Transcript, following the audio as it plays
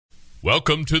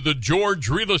Welcome to the George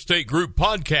Real Estate Group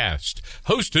podcast,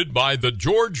 hosted by the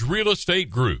George Real Estate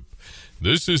Group.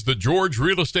 This is the George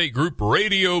Real Estate Group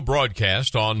radio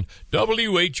broadcast on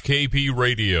WHKP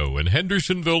Radio in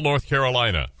Hendersonville, North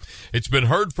Carolina. It's been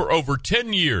heard for over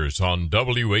 10 years on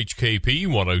WHKP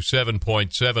 107.7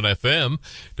 FM,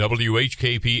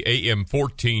 WHKP AM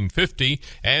 1450,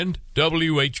 and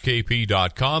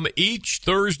WHKP.com each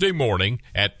Thursday morning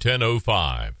at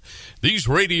 10:05. These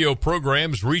radio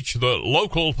programs reach the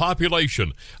local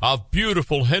population of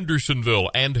beautiful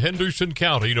Hendersonville and Henderson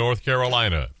County, North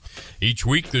Carolina. Each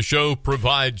week, the show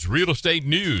provides real estate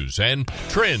news and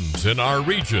trends in our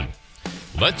region.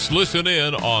 Let's listen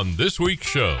in on this week's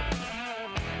show.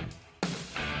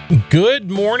 Good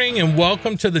morning and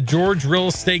welcome to the George Real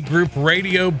Estate Group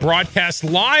radio broadcast,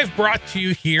 live brought to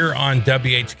you here on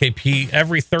WHKP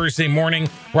every Thursday morning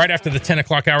right after the 10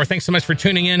 o'clock hour. Thanks so much for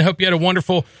tuning in. Hope you had a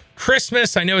wonderful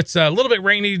Christmas. I know it's a little bit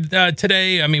rainy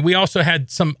today. I mean, we also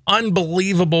had some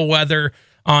unbelievable weather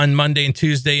on Monday and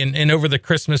Tuesday and over the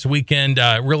Christmas weekend.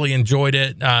 Really enjoyed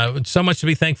it. So much to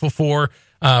be thankful for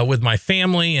with my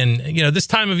family. And, you know, this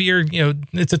time of year, you know,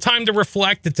 it's a time to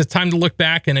reflect. It's a time to look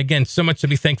back. And again, so much to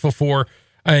be thankful for,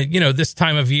 you know, this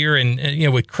time of year and, you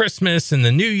know, with Christmas and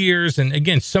the New Year's. And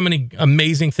again, so many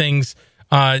amazing things,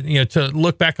 you know, to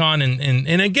look back on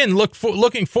and again,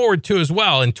 looking forward to as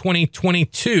well in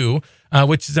 2022.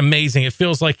 Which is amazing. It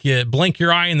feels like you blink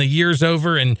your eye and the year's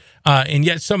over, and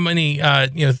yet so many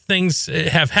you know, things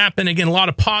have happened. Again, a lot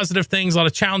of positive things, a lot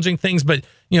of challenging things, but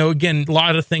you know, again, a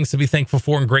lot of things to be thankful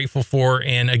for and grateful for.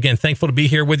 And again, thankful to be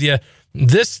here with you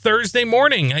this Thursday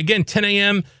morning. Again, 10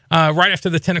 a.m. Right after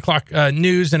the 10 o'clock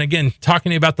news, and again, talking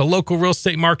to you about the local real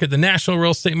estate market, the national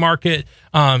real estate market.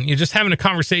 You're just having a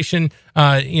conversation,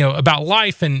 you know, about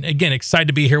life, and again, excited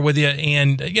to be here with you.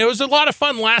 And you know, it was a lot of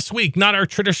fun last week. Not our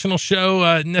traditional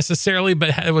show necessarily,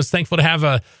 but I was thankful to have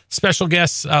a special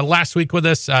guest last week with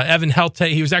us, Evan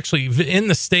Helte. He was actually in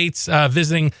the States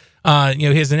visiting. You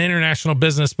know, he has an international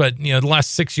business, but, you know, the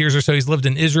last 6 years or so, he's lived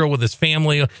in Israel with his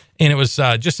family. And it was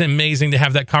just amazing to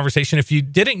have that conversation. If you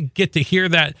didn't get to hear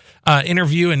that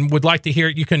interview and would like to hear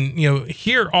it, you can, you know,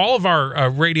 hear all of our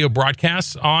radio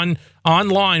broadcasts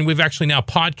online. We've actually now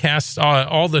podcast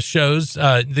all the shows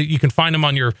that you can find them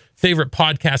on your favorite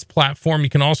podcast platform. You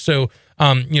can also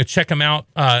you know, check them out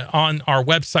on our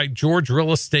website,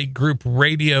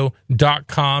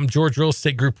 GeorgeRealEstateGroupRadio.com,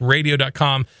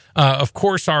 GeorgeRealEstateGroupRadio.com. Of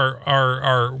course,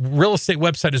 our real estate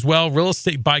website as well,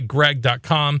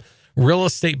 RealEstateByGreg.com,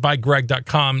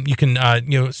 RealEstateByGreg.com. You can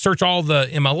you know, search all the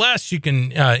MLS. You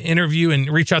can interview and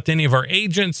reach out to any of our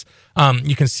agents.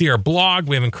 You can see our blog.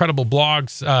 We have incredible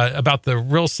blogs about the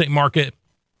real estate market.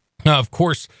 Of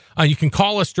course, you can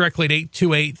call us directly at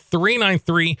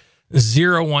 828-393-0134,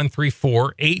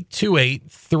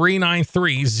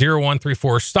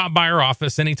 828-393-0134. Stop by our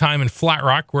office anytime in Flat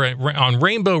Rock. We're on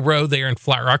Rainbow Road there in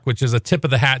Flat Rock, which is a tip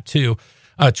of the hat to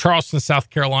Charleston,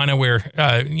 South Carolina, where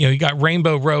you know, you got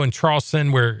Rainbow Row in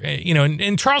Charleston, where you know,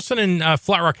 and Charleston and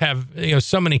Flat Rock have, you know,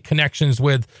 so many connections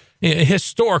with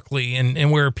historically,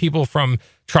 and where people from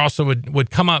Charleston would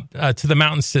come up to the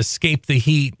mountains to escape the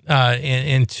heat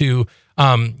and to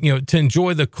you know, to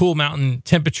enjoy the cool mountain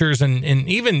temperatures. And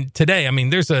even today, I mean,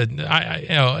 there's you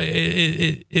know,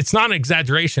 it's not an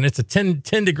exaggeration. It's a 10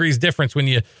 degrees difference when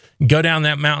you go down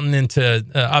that mountain into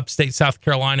upstate South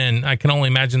Carolina. And I can only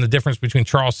imagine the difference between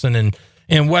Charleston and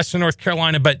Western North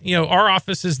Carolina. But, you know, our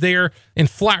office is there in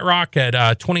Flat Rock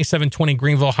at 2720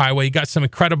 Greenville Highway. You got some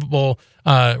incredible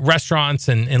restaurants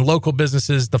and local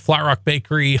businesses, the Flat Rock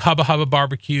Bakery, Hubba Hubba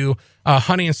Barbecue,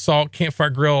 Honey and Salt, Campfire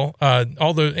Grill, and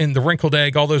the Wrinkled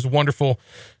Egg, all those wonderful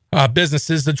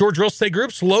businesses. The George Real Estate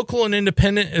Group's local and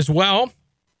independent as well.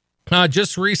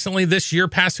 Just recently this year,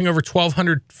 passing over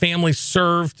 1,200 families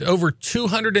served, over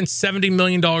 $270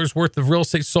 million worth of real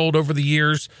estate sold over the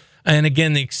years. And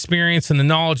again, the experience and the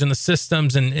knowledge and the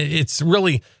systems. And it's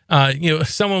really, you know,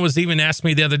 someone was even asking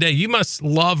me the other day, you must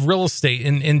love real estate.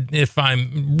 And if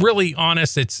I'm really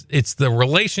honest, it's the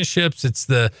relationships, it's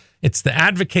the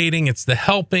advocating, it's the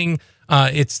helping,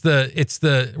 it's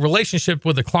the relationship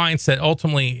with the clients that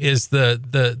ultimately is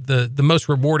the most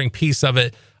rewarding piece of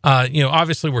it. You know,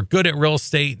 obviously we're good at real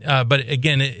estate, but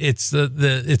again, it's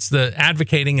the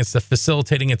advocating, it's the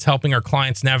facilitating, it's helping our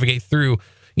clients navigate through,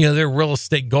 you know, their real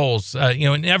estate goals. You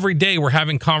know, and every day we're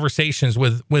having conversations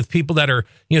with people that are,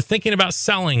 you know, thinking about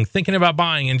selling, thinking about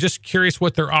buying, and just curious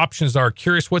what their options are,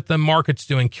 curious what the market's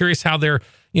doing, curious how their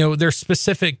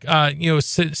specific, you know,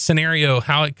 scenario,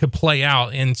 how it could play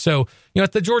out. And so, you know,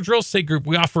 at the George Real Estate Group,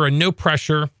 we offer a no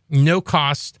pressure, no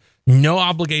cost, no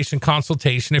obligation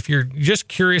consultation. If you're just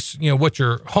curious, you know, what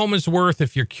your home is worth,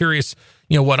 if you're curious,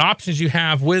 what options you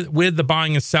have with the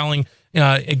buying and selling.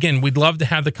 Again, we'd love to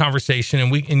have the conversation,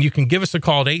 and you can give us a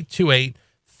call at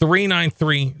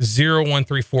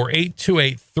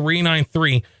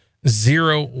 828-393-0134,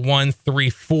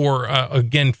 828-393-0134.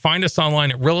 Again, find us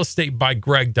online at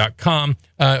realestatebygreg.com.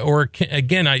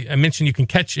 Again, I mentioned you can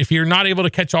catch, if you're not able to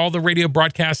catch all the radio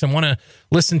broadcasts and want to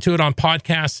listen to it on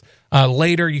podcasts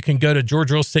later, you can go to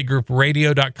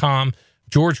georgerealestategroupradio.com,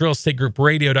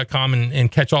 georgerealestategroupradio.com,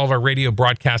 and catch all of our radio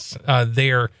broadcasts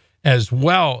there as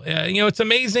well. It's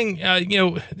amazing.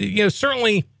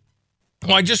 Certainly,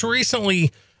 I just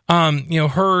recently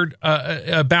heard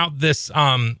about this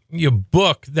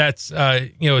book that's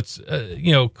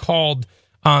called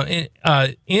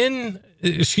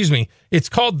it's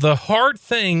called The Hard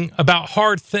Thing About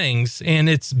Hard Things, and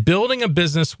it's building a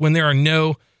business when there are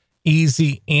no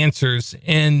easy answers.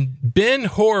 And Ben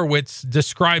Horowitz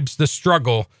describes the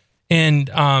struggle, and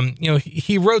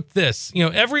he wrote this.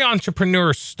 Every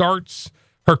entrepreneur starts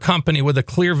her company with a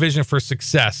clear vision for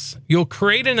success. You'll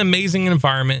create an amazing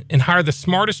environment and hire the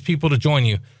smartest people to join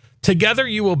you. Together,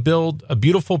 you will build a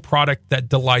beautiful product that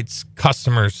delights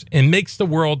customers and makes the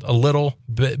world a little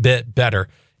bit better.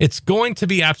 It's going to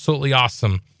be absolutely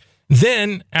awesome.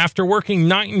 Then, after working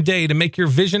night and day to make your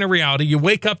vision a reality, you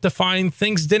wake up to find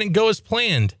things didn't go as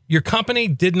planned. Your company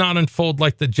did not unfold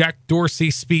like the Jack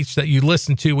Dorsey speech that you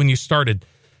listened to when you started.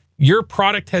 Your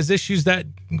product has issues that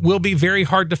will be very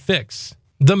hard to fix.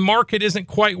 The market isn't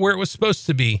quite where it was supposed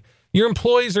to be. Your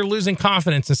employees are losing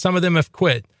confidence, and some of them have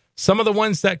quit. Some of the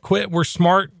ones that quit were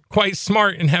quite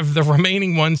smart, and have the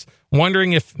remaining ones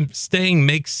wondering if staying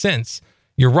makes sense.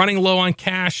 You're running low on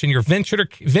cash, and your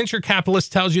venture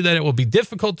capitalist tells you that it will be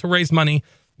difficult to raise money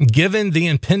given the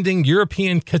impending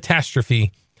European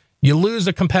catastrophe. You lose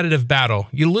a competitive battle.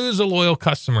 You lose a loyal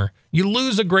customer. You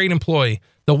lose a great employee.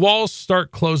 The walls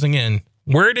start closing in.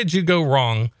 Where did you go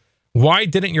wrong? Why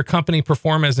didn't your company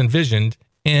perform as envisioned?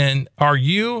 And are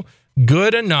you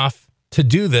good enough to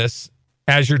do this?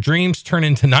 As your dreams turn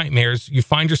into nightmares, you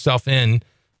find yourself in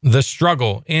the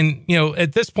struggle. And,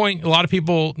 at this point, a lot of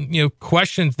people,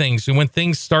 question things. And when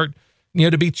things start,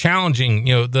 to be challenging,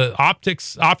 the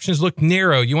options look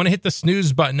narrow. You want to hit the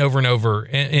snooze button over and over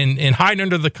and hide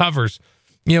under the covers,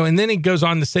 and then he goes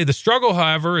on to say, the struggle,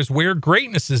 however, is where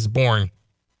greatness is born.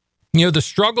 The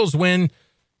struggles when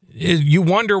you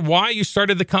wonder why you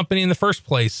started the company in the first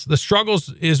place. The struggles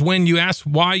is when you ask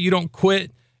why you don't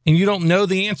quit and you don't know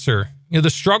the answer. The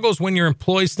struggles when your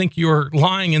employees think you're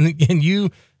lying and you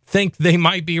think they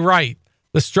might be right.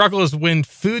 The struggle is when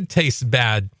food tastes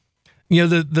bad.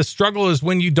 The struggle is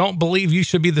when you don't believe you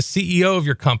should be the CEO of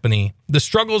your company. The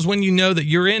struggle is when you know that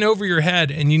you're in over your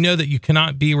head and you know that you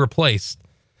cannot be replaced.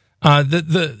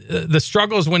 The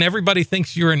struggle is when everybody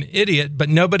thinks you're an idiot, but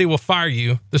nobody will fire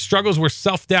you. The struggle is where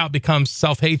self-doubt becomes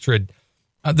self-hatred.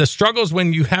 The struggle is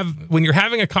when you're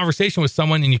having a conversation with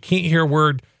someone and you can't hear a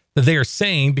word that they are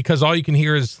saying because all you can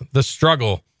hear is the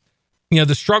struggle.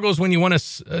 The struggle is when you want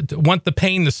the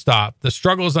pain to stop. The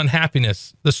struggle is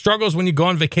unhappiness. The struggle is when you go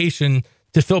on vacation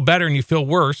to feel better and you feel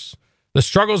worse. The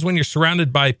struggle is when you're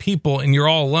surrounded by people and you're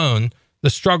all alone. The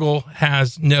struggle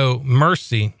has no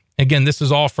mercy. Again, this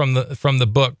is all from the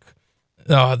book,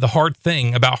 The Hard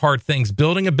Thing About Hard Things,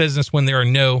 building a business when there are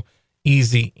no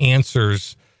easy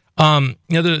answers.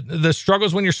 The struggle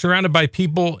is when you're surrounded by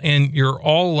people and you're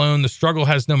all alone. The struggle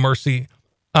has no mercy.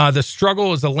 The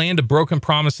struggle is a land of broken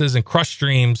promises and crushed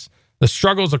dreams. The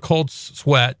struggle is a cold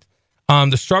sweat.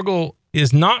 The struggle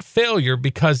is not failure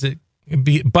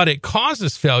but it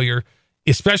causes failure,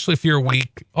 especially if you're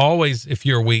weak, always if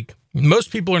you're weak.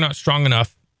 Most people are not strong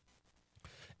enough.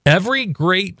 Every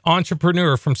great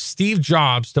entrepreneur from Steve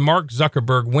Jobs to Mark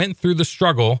Zuckerberg went through the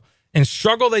struggle, and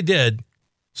struggle they did.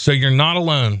 So you're not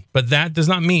alone, but that does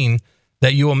not mean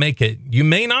that you will make it. You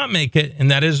may not make it, and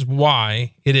that is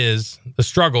why it is the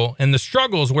struggle. And the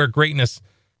struggle is where greatness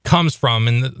comes from,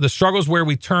 and the struggle is where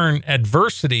we turn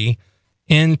adversity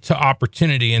into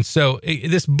opportunity. And so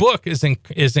this book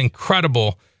is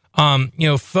incredible.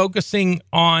 Focusing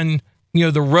on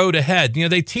the road ahead.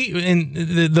 They teach, and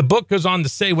the book goes on to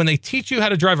say, when they teach you how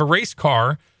to drive a race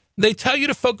car, they tell you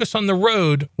to focus on the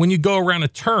road when you go around a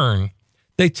turn.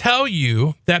 They tell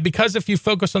you that because if you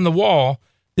focus on the wall,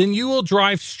 then you will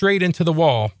drive straight into the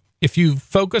wall. If you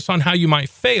focus on how you might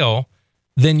fail,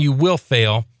 then you will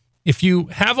fail. If you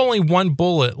have only one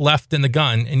bullet left in the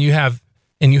gun and you have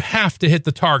to hit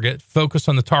the target, focus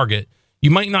on the target.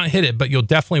 You might not hit it, but you'll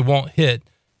definitely won't hit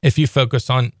if you focus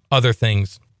on other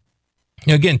things.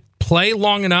 Again, play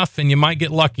long enough and you might get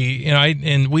lucky.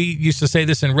 And we used to say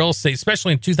this in real estate,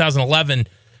 especially in 2011.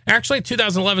 Actually,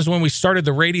 2011 is when we started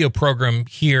the radio program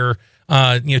here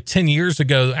 10 years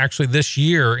ago, actually this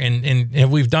year,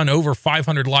 and we've done over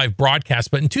 500 live broadcasts.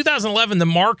 But in 2011,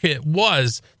 the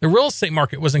real estate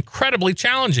market was incredibly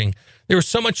challenging. There was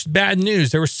so much bad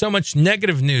news. There was so much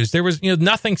negative news. There was,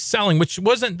 nothing selling, which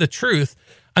wasn't the truth.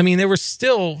 I mean, there was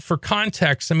still, for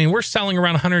context, I mean, we're selling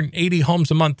around 180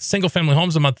 homes a month, single family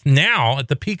homes a month now at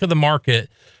the peak of the market.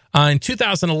 In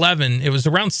 2011, it was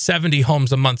around 70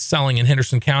 homes a month selling in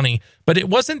Henderson County, but it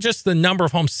wasn't just the number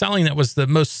of homes selling that was the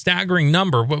most staggering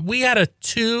number. But we had a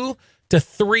 2 to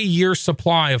 3 year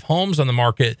supply of homes on the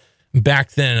market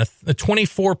back then, a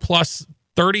 24 plus,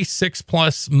 36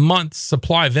 plus months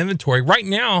supply of inventory. Right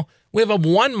now, we have a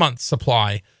 1 month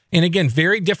supply. And again,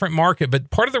 very different market. But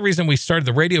part of the reason we started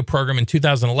the radio program in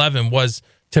 2011 was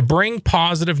to bring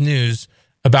positive news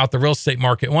about the real estate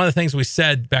market. One of the things we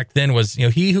said back then was,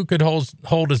 he who could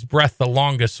hold his breath the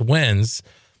longest wins.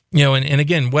 And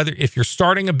again, whether if you're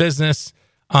starting a business,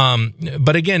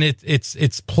 but again,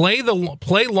 it's play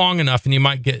long enough, and you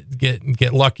might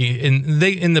get lucky. And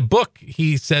in the book,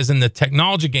 he says in the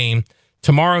technology game,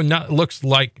 tomorrow looks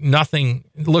nothing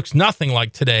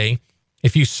like today.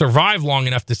 If you survive long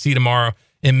enough to see tomorrow,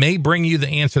 it may bring you the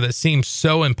answer that seems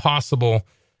so impossible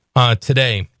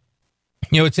today.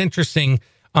 It's interesting.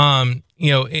 Don't.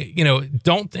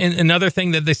 And another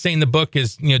thing that they say in the book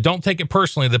is, don't take it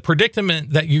personally. The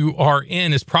predicament that you are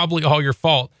in is probably all your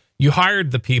fault. You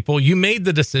hired the people, you made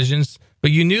the decisions,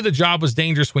 but you knew the job was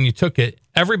dangerous when you took it.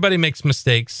 Everybody makes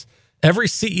mistakes. Every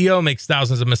CEO makes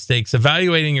thousands of mistakes.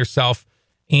 Evaluating yourself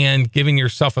and giving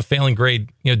yourself a failing grade,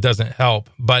 doesn't help.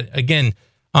 But again,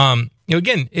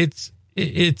 it's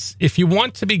if you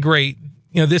want to be great,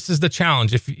 this is the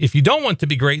challenge. If you don't want to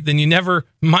be great, then you never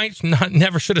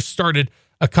should have started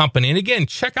a company. And again,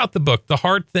 check out the book, The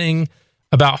Hard Thing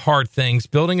About Hard Things,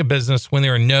 Building a Business When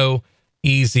There Are No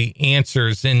Easy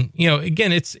Answers. And,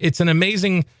 again, it's an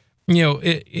amazing,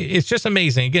 it's just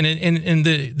amazing. Again,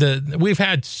 and we've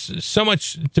had so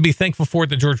much to be thankful for at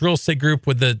the George Real Estate Group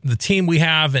with the team we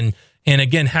have. And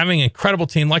again, having an incredible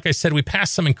team. Like I said, we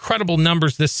passed some incredible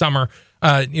numbers this summer.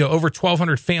 Over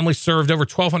 1,200 families served, over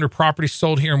 1,200 properties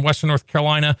sold here in Western North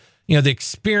Carolina. The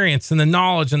experience and the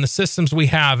knowledge and the systems we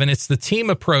have, and it's the team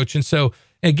approach. And so,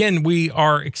 again, we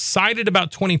are excited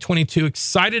about 2022.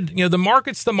 Excited, the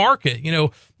market's the market.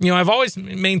 I've always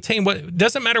maintained it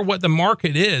doesn't matter what the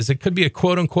market is. It could be a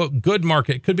quote unquote good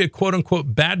market. It could be a quote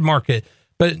unquote bad market.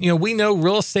 But we know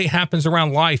real estate happens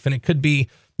around life, and it could be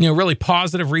really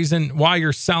positive reason why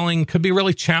you're selling, could be a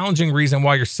really challenging reason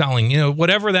why you're selling,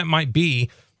 whatever that might be,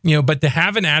 but to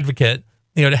have an advocate,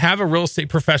 to have a real estate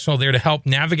professional there to help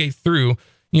navigate through,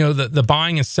 the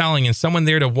buying and selling, and someone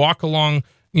there to walk along,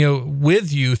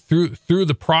 with you through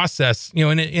the process,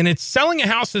 and it's selling a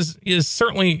house is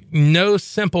certainly no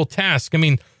simple task. I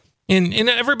mean, and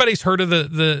everybody's heard of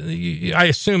I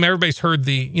assume everybody's heard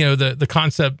the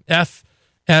concept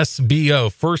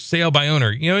FSBO, first sale by owner,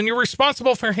 and you're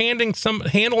responsible for handling some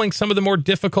of the more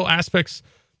difficult aspects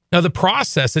of the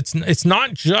process. It's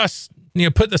not just,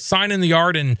 put the sign in the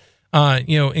yard and,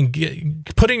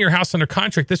 putting your house under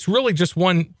contract. That's really just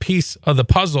one piece of the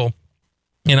puzzle.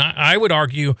 And I would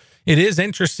argue it is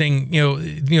interesting,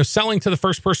 selling to the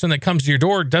first person that comes to your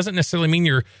door doesn't necessarily mean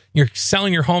you're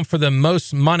selling your home for the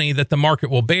most money that the market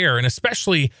will bear. And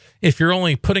especially if you're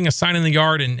only putting a sign in the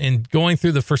yard and going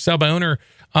through the for sale by owner,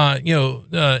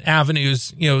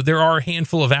 avenues, there are a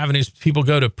handful of avenues people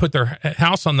go to put their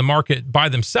house on the market by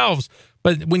themselves.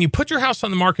 But when you put your house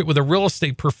on the market with a real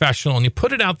estate professional and you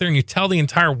put it out there and you tell the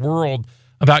entire world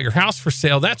about your house for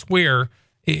sale, that's where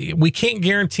we can't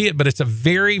guarantee it, but it's a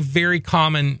very, very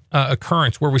common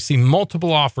occurrence where we see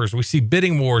multiple offers. We see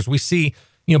bidding wars. We see,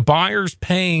 buyers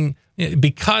paying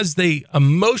because they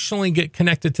emotionally get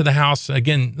connected to the house.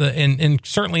 Again, and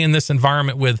certainly in this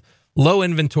environment with low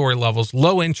inventory levels,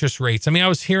 low interest rates. I mean, I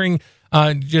was hearing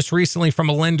just recently from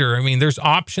a lender. I mean, there's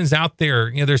options out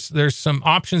there. There's some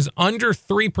options under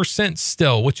 3%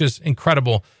 still, which is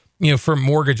incredible, for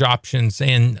mortgage options.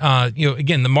 And,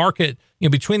 again, the market,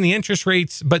 between the interest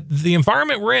rates, but the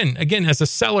environment we're in, again, as a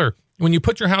seller, when you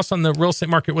put your house on the real estate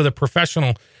market with a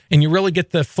professional and you really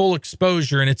get the full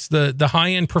exposure, and it's the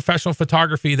high-end professional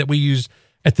photography that we use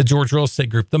at the George Real Estate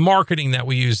Group, the marketing that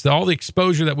we use, all the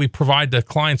exposure that we provide to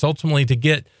clients ultimately to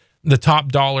get the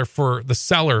top dollar for the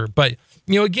seller. But,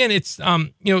 again, it's,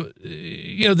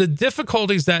 the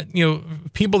difficulties that,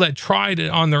 people that tried it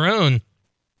on their own,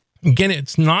 again,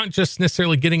 it's not just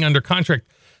necessarily getting under contract.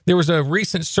 There was a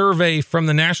recent survey from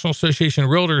the National Association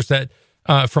of Realtors that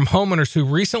from homeowners who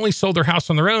recently sold their house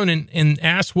on their own and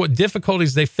asked what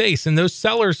difficulties they face. And those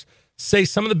sellers say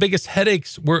some of the biggest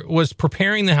headaches was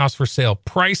preparing the house for sale,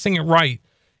 pricing it right,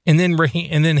 and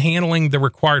then handling the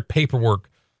required paperwork.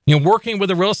 Working with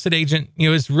a real estate agent,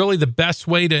 is really the best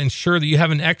way to ensure that you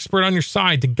have an expert on your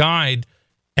side to guide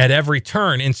at every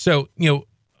turn. And so,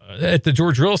 at the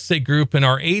George Real Estate Group and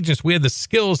our agents, we have the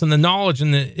skills and the knowledge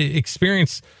and the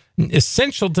experience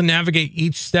essential to navigate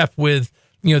each step with,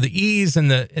 the ease and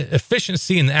the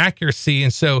efficiency and the accuracy.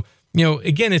 And so,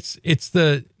 again, it's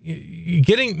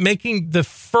making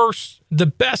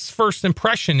the best first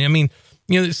impression. I mean,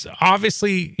 it's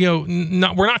obviously, we're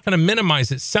not going to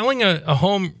minimize it. Selling a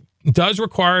home does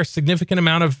require a significant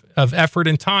amount of effort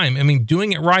and time. I mean,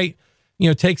 doing it right,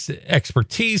 takes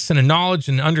expertise and a knowledge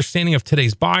and understanding of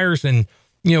today's buyers. And,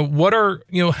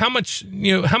 how much do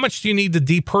you need to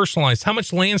depersonalize? How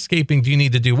much landscaping do you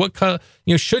need to do? What,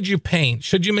 should you paint?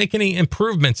 Should you make any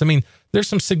improvements? I mean, there's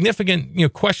some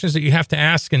significant, questions that you have to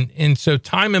ask. And so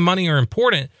time and money are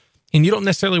important, and you don't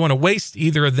necessarily want to waste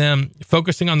either of them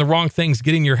focusing on the wrong things,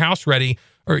 getting your house ready,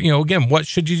 or, again, what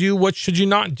should you do? What should you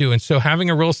not do? And so having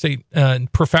a real estate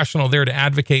professional there to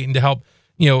advocate and to help,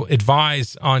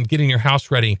 advise on getting your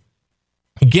house ready.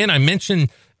 Again, I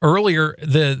mentioned earlier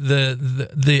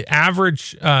the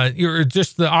average, or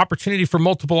just the opportunity for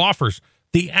multiple offers.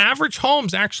 The average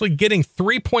home's actually getting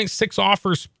 3.6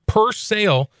 offers per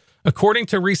sale, according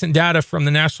to recent data from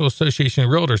the National Association of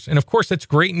Realtors. And of course, that's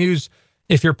great news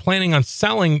if you're planning on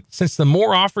selling, since the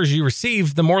more offers you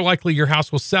receive, the more likely your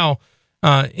house will sell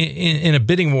in a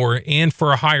bidding war and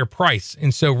for a higher price.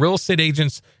 And so real estate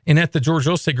agents and at the George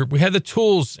Real Estate Group, we have the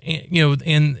tools,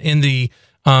 in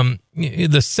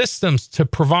the systems to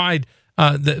provide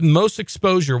the most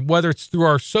exposure, whether it's through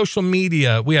our social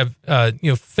media. We have,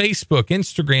 Facebook,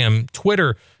 Instagram,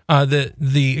 Twitter,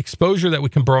 the exposure that we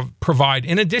can provide,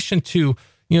 in addition to,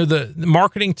 the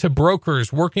marketing to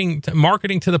brokers, marketing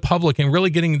to the public, and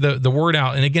really getting the word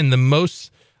out. And again, the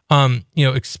most,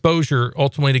 exposure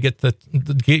ultimately to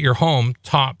get your home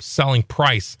top selling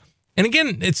price. And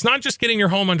again, it's not just getting your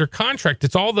home under contract.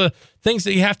 It's all the things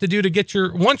that you have to do to get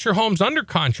once your home's under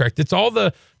contract. It's all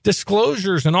the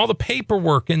disclosures and all the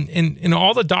paperwork and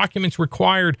all the documents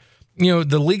required,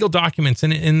 the legal documents.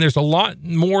 And there's a lot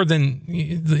more than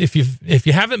if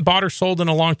you haven't bought or sold in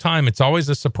a long time. It's always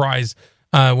a surprise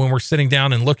when we're sitting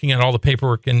down and looking at all the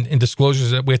paperwork and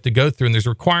disclosures that we have to go through. And there's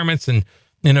requirements and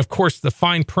of course the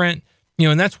fine print.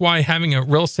 And that's why having a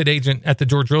real estate agent at the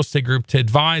George Real Estate Group to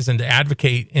advise and to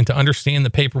advocate and to understand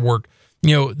the paperwork,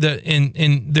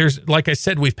 there's, like I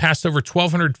said, we've passed over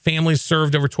 1,200 families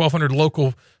served, over 1,200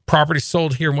 local properties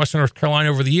sold here in Western North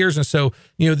Carolina over the years. And so,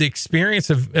 the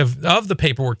experience of the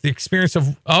paperwork, the experience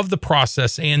of the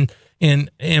process and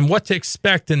what to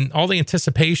expect and all the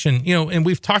anticipation, and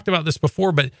we've talked about this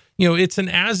before, but, it's an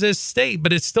as-is state,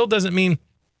 but it still doesn't mean,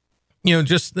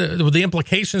 just the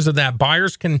implications of that.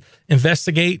 Buyers can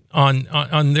investigate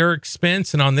on their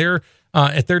expense and on their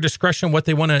at their discretion what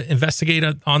they want to investigate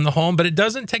on the home, but it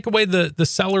doesn't take away the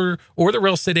seller or the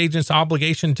real estate agent's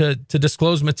obligation to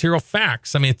disclose material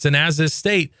facts. I mean, it's an as-is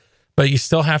state, but you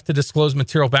still have to disclose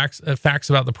material facts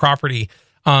about the property.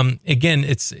 Again,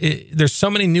 there's so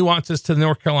many nuances to the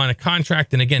North Carolina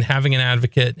contract. And again, having an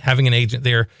advocate, having an agent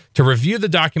there to review the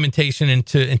documentation and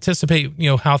to anticipate,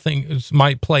 how things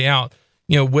might play out,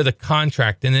 with a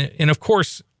contract. And of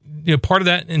course, part of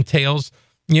that entails,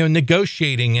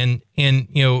 negotiating and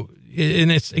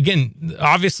it's, again,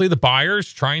 obviously the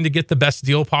buyer's trying to get the best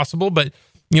deal possible, but,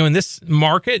 in this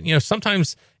market,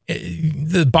 sometimes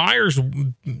the buyer's,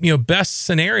 best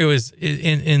scenario is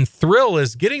in thrill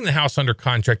is getting the house under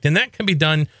contract. And that can be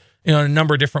done, in a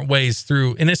number of different ways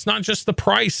and it's not just the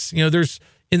price,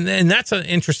 and that's an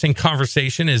interesting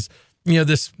conversation is,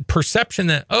 this perception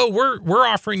that, we're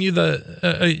offering you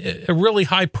a really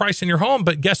high price in your home.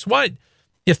 But guess what?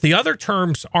 If the other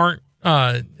terms aren't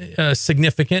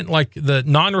significant, like the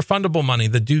non-refundable money,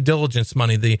 the due diligence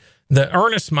money, the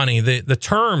earnest money, the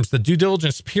terms, the due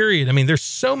diligence period. I mean, there's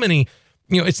so many,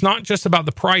 it's not just about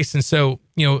the price. And so,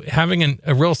 having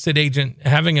a real estate agent,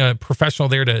 having a professional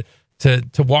there to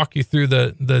walk you through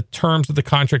the terms of the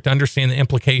contract, to understand the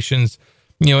implications,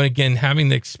 again, having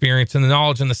the experience and the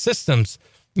knowledge and the systems,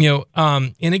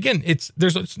 and again,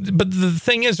 but the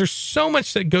thing is, there's so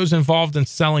much that goes involved in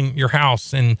selling your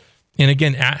house. And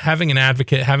again, having an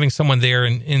advocate, having someone there,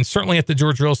 and certainly at the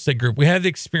George Real Estate Group, we have the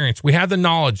experience, we have the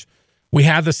knowledge, we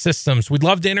have the systems. We'd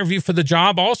love to interview for the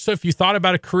job. Also, if you thought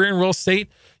about a career in real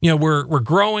estate, we're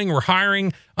growing, we're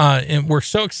hiring, and we're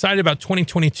so excited about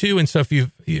 2022. And so if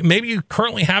maybe you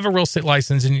currently have a real estate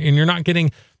license and you're not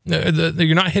getting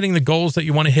you're not hitting the goals that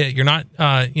you want to hit, you're not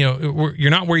you're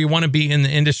not where you want to be in the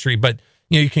industry, but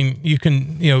you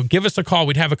can give us a call.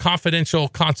 We'd have a confidential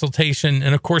consultation.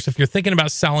 And of course, if you're thinking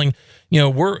about selling,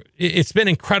 it's been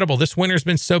incredible. This winter's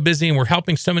been so busy, and we're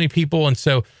helping so many people. And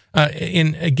so,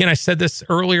 and again, I said this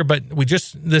earlier, but we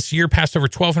just this year passed over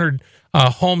 1,200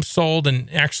 homes sold.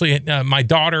 And actually, my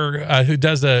daughter, who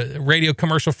does a radio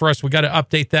commercial for us, we got to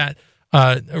update that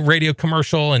radio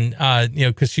commercial, and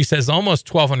because she says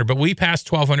almost 1,200, but we passed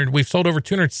 1,200. We've sold over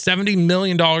 $270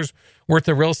 million worth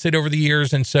of real estate over the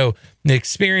years. And so the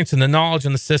experience and the knowledge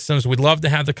and the systems, we'd love to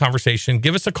have the conversation.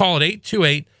 Give us a call at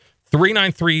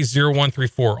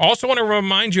 828-393-0134. Also want to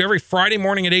remind you, every Friday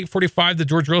morning at 8:45, the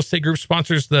George Real Estate Group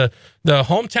sponsors the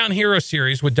Hometown Hero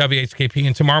Series with WHKP.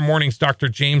 And tomorrow morning's Dr.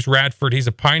 James Radford. He's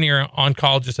a pioneer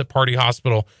oncologist at Party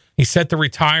Hospital. He's set to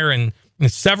retire, and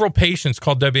several patients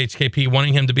called WHKP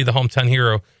wanting him to be the hometown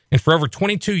hero. And for over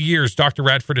 22 years, Dr.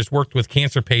 Radford has worked with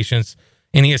cancer patients,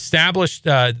 and he established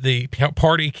the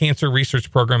Party Cancer Research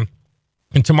Program.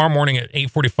 And tomorrow morning at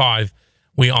 8:45,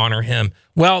 we honor him.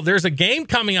 Well, there's a game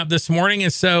coming up this morning,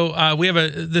 and so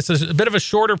this is a bit of a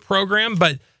shorter program,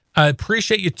 but I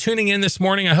appreciate you tuning in this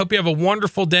morning. I hope you have a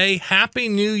wonderful day. Happy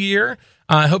New Year.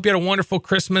 I hope you had a wonderful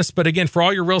Christmas. But again, for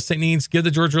all your real estate needs, give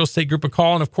the George Real Estate Group a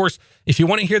call. And of course, if you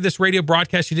want to hear this radio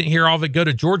broadcast, you didn't hear all of it, go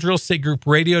to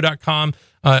georgerealestategroupradio.com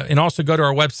and also go to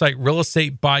our website,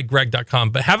 realestatebygreg.com.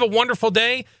 But have a wonderful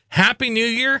day. Happy New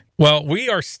Year. Well, we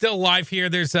are still live here.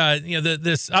 There's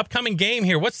this upcoming game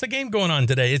here. What's the game going on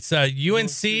today? It's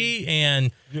UNC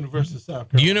and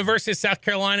University of South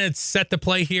Carolina. It's set to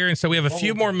play here, and so we have a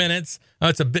few more minutes.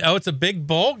 It's a big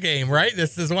bowl game, right?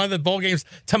 This is one of the bowl games.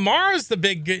 Tomorrow's the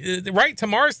big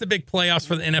playoffs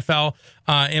for the NFL,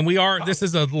 and this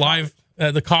is a live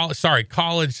college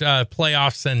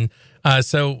playoffs, and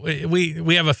so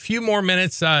we have a few more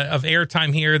minutes of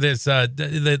airtime here. This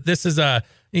is a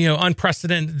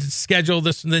unprecedented schedule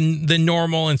than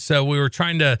normal, and so we were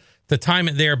trying to time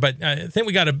it there. But I think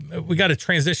we got to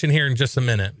transition here in just a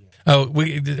minute.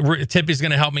 Tippy's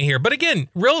going to help me here. But again,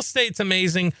 real estate's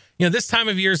amazing. This time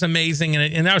of year is amazing,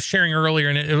 and I was sharing earlier,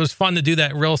 and it was fun to do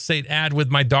that real estate ad with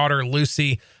my daughter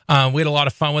Lucy. We had a lot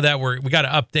of fun with that. We got to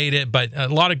update it, but a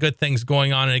lot of good things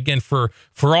going on. And again, for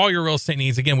all your real estate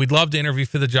needs, again, we'd love to interview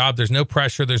for the job. There's no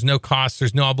pressure. There's no cost.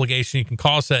 There's no obligation. You can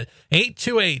call us at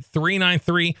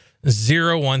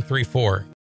 828-393-0134.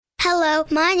 Hello,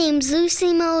 my name's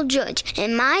Lucy Mo George,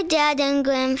 and my dad and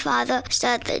grandfather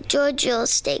started the George Real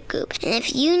Estate Group. And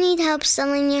if you need help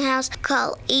selling your house,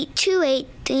 call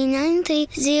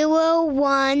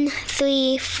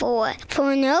 828-393-0134.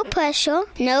 For no pressure,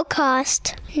 no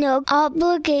cost, no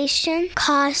obligation,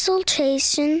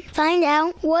 consultation. Find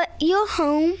out what your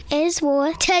home is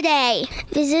worth today.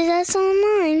 Visit us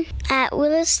online at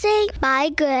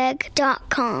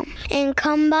realestatebygreg.com and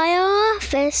come by our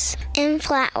office in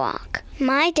Flat Rock.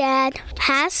 My dad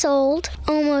has sold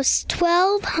almost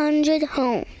 1,200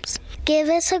 homes. Give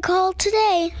us a call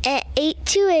today at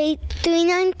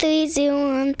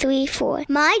 828-393-0134.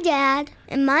 My dad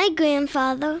and my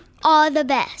grandfather are the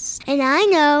best, and I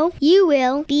know you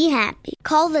will be happy.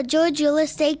 Call the George Real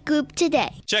Estate Group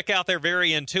today. Check out their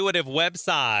very intuitive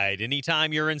website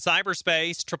anytime you're in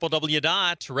cyberspace,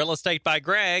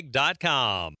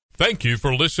 www.realestatebygreg.com. Thank you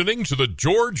for listening to the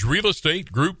George Real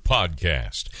Estate Group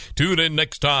podcast. Tune in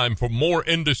next time for more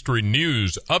industry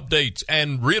news, updates,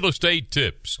 and real estate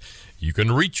tips. You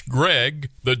can reach Greg,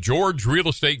 the George Real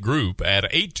Estate Group,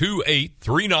 at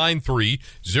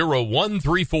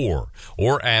 828-393-0134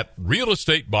 or at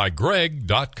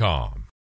realestatebygreg.com.